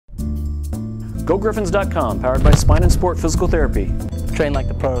GoGriffons.com, powered by Spine and Sport Physical Therapy. Train like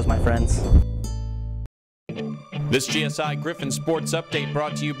the pros, my friends. This GSI Griffin Sports Update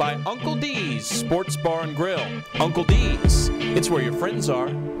brought to you by Uncle D's Sports Bar and Grill. Uncle D's, it's where your friends are.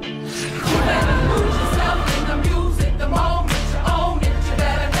 You better lose yourself in the music the moment you own it. You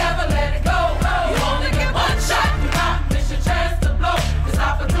better never let it go. You only get one shot, you not miss your chance to blow. This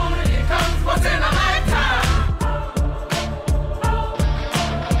opportunity comes once in a lifetime.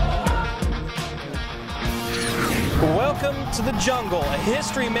 Welcome to the jungle, a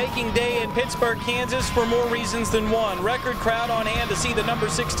history-making day in Pittsburg, Kansas for more reasons than one. Record crowd on hand to see the number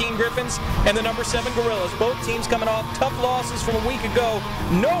 16 Griffons and the number 7 Gorillas. Both teams coming off tough losses from a week ago.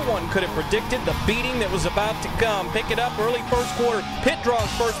 No one could have predicted the beating that was about to come. Pick it up early first quarter. Pitt draws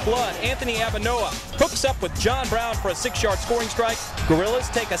first blood. Anthony Abinoa hooks up with John Brown for a 6-yard scoring strike. Gorillas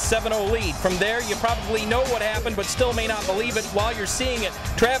take a 7-0 lead. From there, you probably know what happened, but still may not believe it while you're seeing it.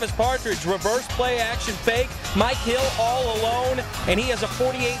 Travis Partridge, reverse play action fake. Mike Hill all alone, and he has a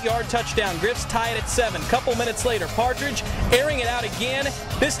 48-yard touchdown. Griffs tie it at 7. Couple minutes later, Partridge airing it out again.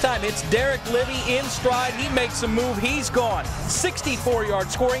 This time it's Derek Livy in stride. He makes a move. He's gone.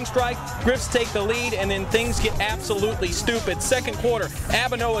 64-yard scoring strike. Griffs take the lead, and then things get absolutely stupid. Second quarter,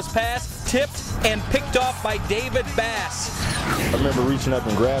 Abinoa's pass tipped and picked off by David Bass. I remember reaching up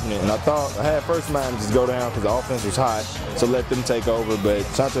and grabbing it, and I had first mind to just go down because the offense was hot, so let them take over, but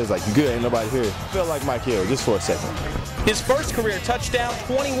Chante's like, you good, ain't nobody here. I felt like Mike Hill, just for a second. His first career touchdown,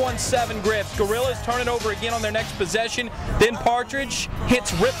 21-7 Griffs. Gorillas turn it over again on their next possession. Then Partridge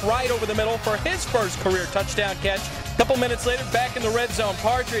hits Rip right over the middle for his first career touchdown catch. Couple minutes later, back in the red zone,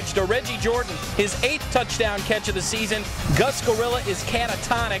 Partridge to Reggie Jordan, his 8th touchdown catch of the season. Gus Gorilla is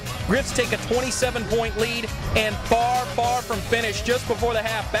catatonic. Griffs take a 27-point lead and far, far from finish just before the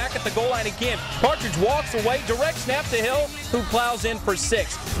half. Back at the goal line again. Partridge walks away, direct snap to Hill, who plows in for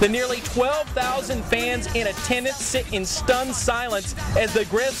 6. The nearly 12,000 fans in attendance sit in stunned silence as the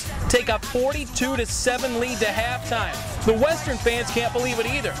Griffs take a 42-7 lead to halftime. The Western fans can't believe it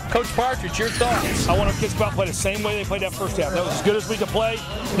either. Coach Partridge, your thoughts? I want our kids to go out and play the same way they played that first half. That was as good as we could play.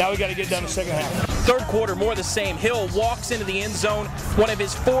 Now we got to get done the second half. Third quarter, more the same. Hill walks into the end zone, one of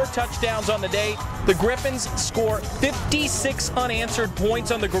his 4 touchdowns on the day. The Griffons score 56 unanswered points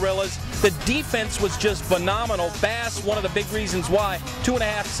on the Gorillas. The defense was just phenomenal. Bass, one of the big reasons why.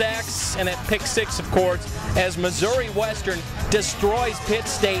 2.5 sacks and that pick 6, of course, as Missouri Western destroys Pitt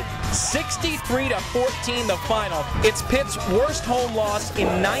State 63-14 the final. It's Pitt's worst home loss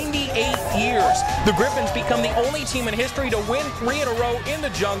in 98 years. The Griffons become the only team in history to win 3 in a row in the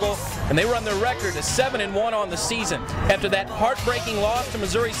jungle, and they run their record to 7-1 on the season. After that heartbreaking loss to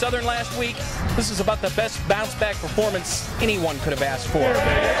Missouri Southern last week, this is about the best bounce-back performance anyone could have asked for.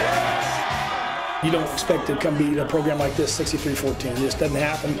 You don't expect to come beat a program like this 63-14. It just doesn't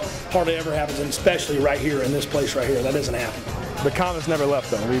happen. Hardly ever happens, and especially right here in this place right here. That doesn't happen. The confidence never left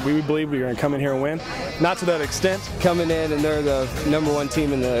them. We believe we were going to come in here and win. Not to that extent. Coming in and they're the #1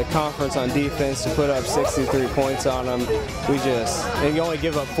 team in the conference on defense, to put up 63 points on them, and you only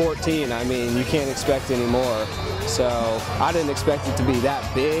give up 14. I mean, you can't expect any more. So I didn't expect it to be that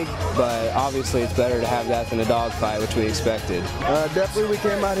big, but obviously it's better to have that than a dogfight, which we expected. Definitely we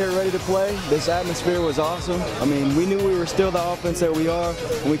came out here ready to play. This atmosphere was awesome. I mean, we knew we were still the offense that we are,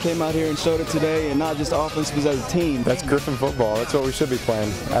 and we came out here and showed it today, and not just offense, but as a team. That's Griffin football. That's what we should be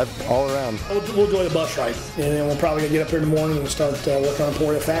playing all around. We'll enjoy the bus ride, and then we'll probably get up here in the morning and start working on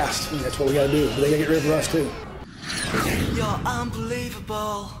Emporia fast. And that's what we got to do. But they got to get rid of us too. You're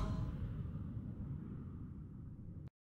unbelievable.